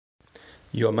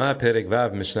Yoma Perek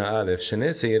Vav Mishnah Aleph Shnei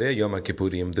Seirei Yom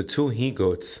Kippurim, the two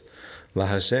he-goats,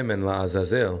 LaHashem and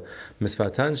LaAzazel,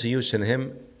 Misvatan Shiyu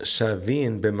Shenhem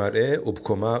Shavin B'mar'eh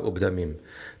Ubkoma Ubdamim.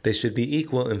 They should be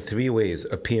equal in three ways: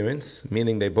 appearance,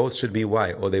 meaning they both should be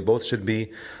white, or they both should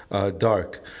be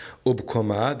dark;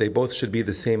 Ubkoma, they both should be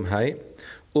the same height;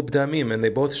 Ubdamim, and they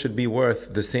both should be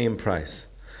worth the same price.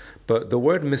 But the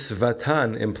word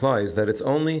Misvatan implies that it's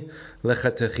only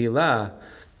Lechatechila,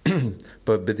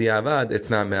 but b'diavad it's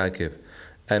not me'akiv.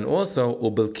 And also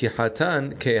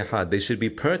u'b'lkihatan ke'ehad, they should be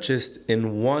purchased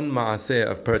in one ma'aseh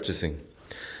of purchasing.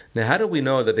 Now, how do we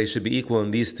know that they should be equal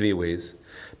in these three ways?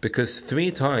 Because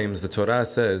 3 times the Torah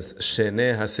says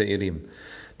sheneh ha'seirim.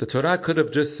 The Torah could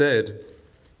have just said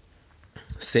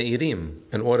seirim,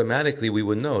 and automatically we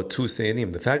would know 2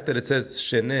 seirim. The fact that it says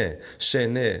sheneh,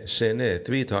 sheneh, sheneh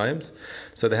 3 times,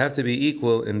 so they have to be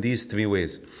equal in these 3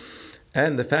 ways.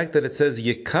 And the fact that it says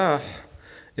yikah,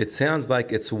 it sounds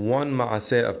like it's one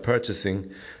ma'aseh of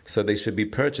purchasing, so they should be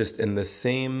purchased in the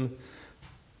same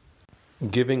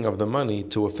giving of the money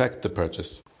to affect the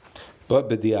purchase. But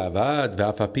b'diavad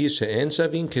v'afapi she'en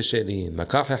shavin kesherin,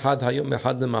 lakach echad hayom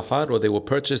echad lemachar, or they were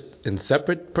purchased in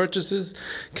separate purchases,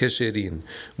 kesherin.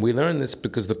 We learn this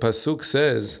because the pasuk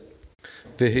says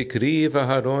V'hikri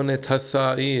v'haron et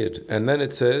hasa'ir, and then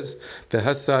it says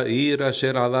v'hasa'ir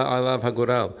asher ala alav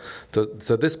hagoral.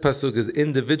 So this pasuk is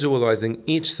individualizing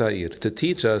each sa'ir to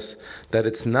teach us that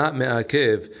it's not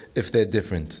me'akev if they're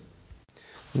different.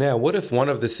 Now, what if one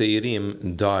of the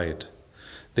sa'irim died?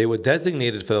 They were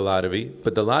designated for the lottery,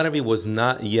 but the lottery was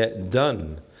not yet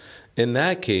done. In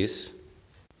that case,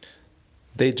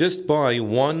 they just buy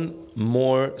one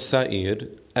more sa'ir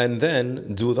and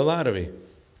then do the lottery.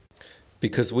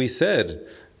 Because we said,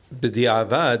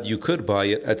 b'di'avad, you could buy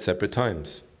it at separate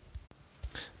times.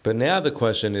 But now the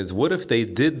question is, what if they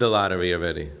did the lottery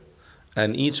already,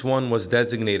 and each one was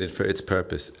designated for its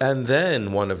purpose, and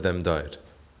then one of them died?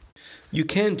 You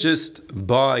can't just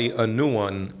buy a new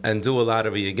one and do a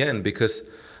lottery again, because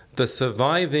the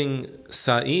surviving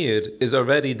sa'ir is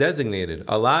already designated.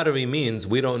 A lottery means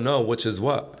we don't know which is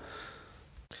what.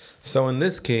 So in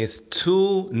this case,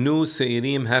 2 new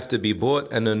seirim have to be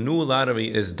bought, and a new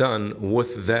lottery is done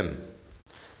with them.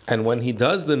 And when he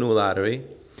does the new lottery,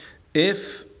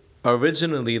 if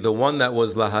originally the one that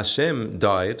was LaHashem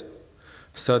died,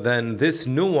 so then this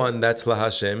new one that's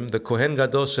LaHashem, the Kohen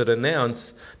Gadol should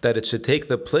announce that it should take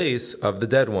the place of the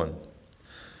dead one.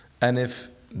 And if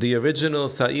the original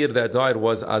sa'ir that died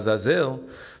was Azazel,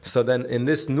 so then in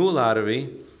this new lottery,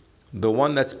 the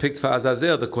one that's picked for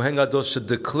Azazel, the Kohen Gadol should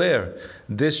declare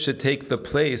this should take the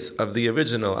place of the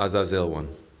original Azazel one.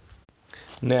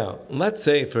 Now, let's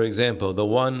say, for example, the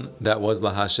one that was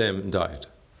LaHashem died.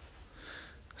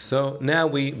 So now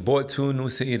we bought 2 new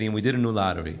Sa'irim, we did a new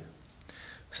lottery.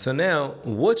 So now,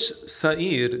 which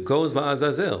Sa'ir goes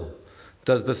LaAzazel?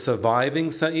 Does the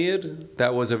surviving Sa'ir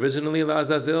that was originally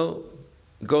LaAzazel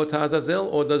go to Azazel,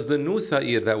 or does the new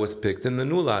Sa'ir that was picked in the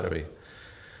new lottery?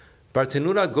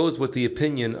 Bartenura goes with the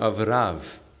opinion of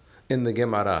Rav in the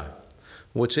Gemara,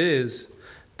 which is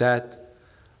that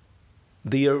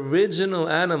the original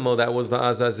animal that was the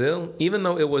Azazel, even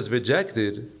though it was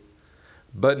rejected,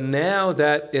 but now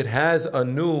that it has a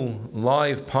new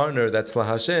live partner that's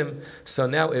LaHashem, so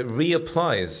now it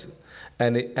reapplies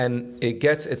and it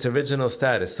gets its original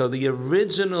status. So the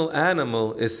original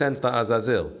animal is sent to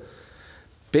Azazel.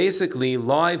 Basically,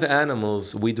 live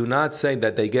animals, we do not say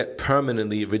that they get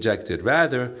permanently rejected.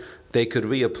 Rather, they could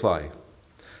reapply.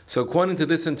 So according to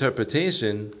this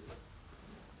interpretation,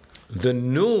 the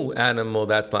new animal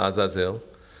that's Azazel,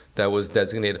 that was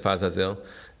designated for Azazel,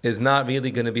 is not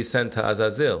really going to be sent to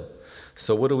Azazel.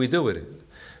 So what do we do with it?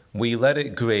 We let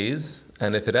it graze,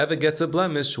 and if it ever gets a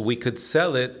blemish, we could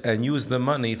sell it and use the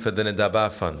money for the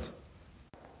Nedabah fund.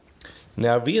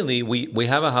 Now really, we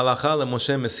have a halacha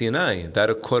leMoshe Messinai, that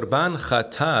a korban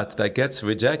chatat that gets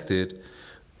rejected,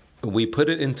 we put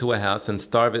it into a house and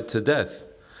starve it to death.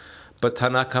 But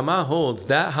Tanakama holds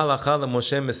that halacha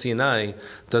leMoshe Messinai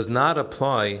does not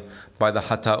apply by the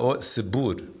hataot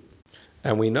sibur.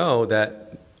 And we know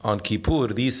that on Kippur,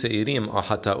 these seirim are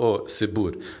hataot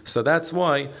sibur. So that's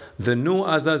why the new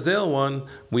Azazel one,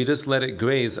 we just let it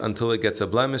graze until it gets a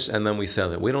blemish and then we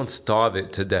sell it. We don't starve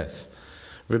it to death.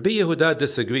 Rabbi Yehuda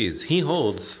disagrees. He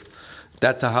holds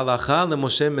that the halacha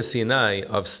leMoshe Messinai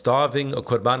of starving a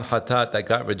korban hatat that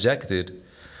got rejected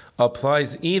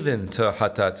applies even to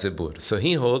hatat zibur. So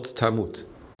he holds tamut.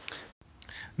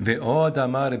 Ve'od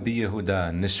amar Rabbi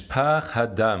Yehuda nishpach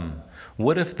hadam.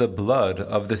 What if the blood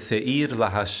of the seir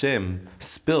LaHashem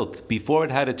spilt before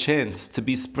it had a chance to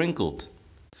be sprinkled?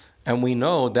 And we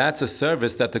know that's a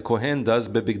service that the Kohen does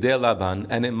bebigdei Laban,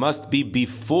 and it must be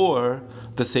before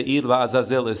the Seir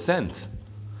La'azazel is sent.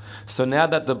 So now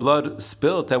that the blood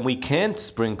spilt and we can't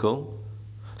sprinkle,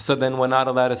 so then we're not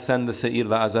allowed to send the Seir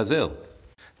La'azazel.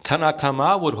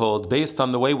 Tanakama would hold, based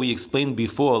on the way we explained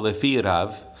before, Lefi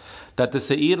Rav, that the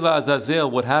Seir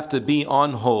La'azazel would have to be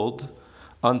on hold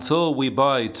until we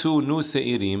buy 2 new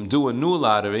Seirim, do a new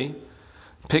lottery,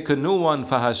 pick a new one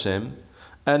for Hashem,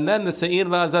 and then the Seir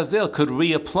La'azazel could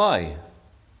reapply,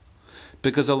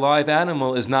 because a live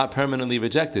animal is not permanently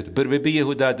rejected. But Rabbi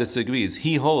Yehuda disagrees.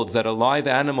 He holds that a live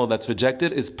animal that's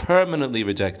rejected is permanently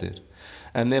rejected.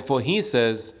 And therefore he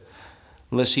says,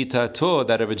 L'shitato,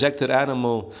 that a rejected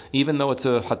animal, even though it's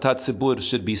a hatat zibur,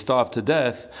 should be starved to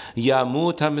death.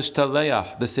 Yamut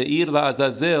ha'mishtaleach, the Seir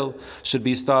La'azazel should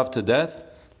be starved to death.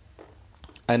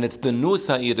 And it's the new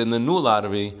Seir in the new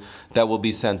lottery that will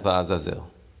be sent La'azazel.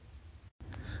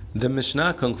 The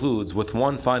Mishnah concludes with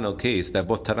one final case that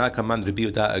both Tanakama and Rabbi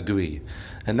Yehuda agree,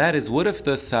 and that is, what if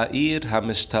the Sa'ir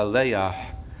HaMishtaleach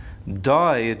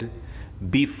died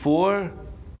before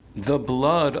the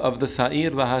blood of the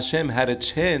Sa'ir LaHashem had a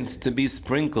chance to be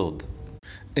sprinkled?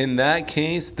 In that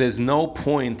case, there's no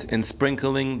point in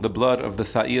sprinkling the blood of the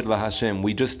Sa'ir LaHashem.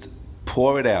 We just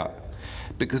pour it out,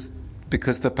 because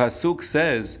the pasuk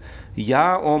says,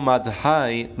 Ya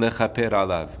omadhai lechaper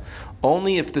alav.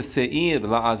 Only if the Seir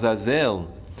La'azazel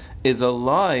is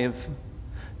alive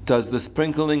does the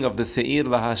sprinkling of the Seir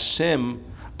LaHashem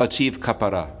achieve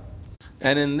kapara.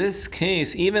 And in this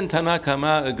case, even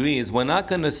Tanakama agrees, we're not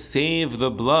going to save the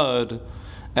blood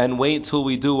and wait till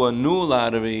we do a new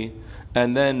lottery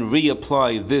and then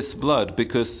reapply this blood,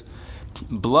 because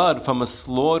blood from a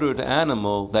slaughtered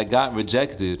animal that got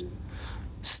rejected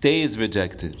stays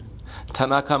rejected.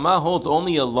 Tanakama holds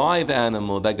only a live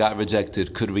animal that got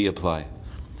rejected could reapply.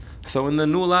 So in the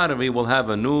new lottery, we'll have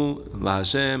a new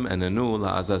LaHashem and a new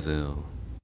LaAzazel.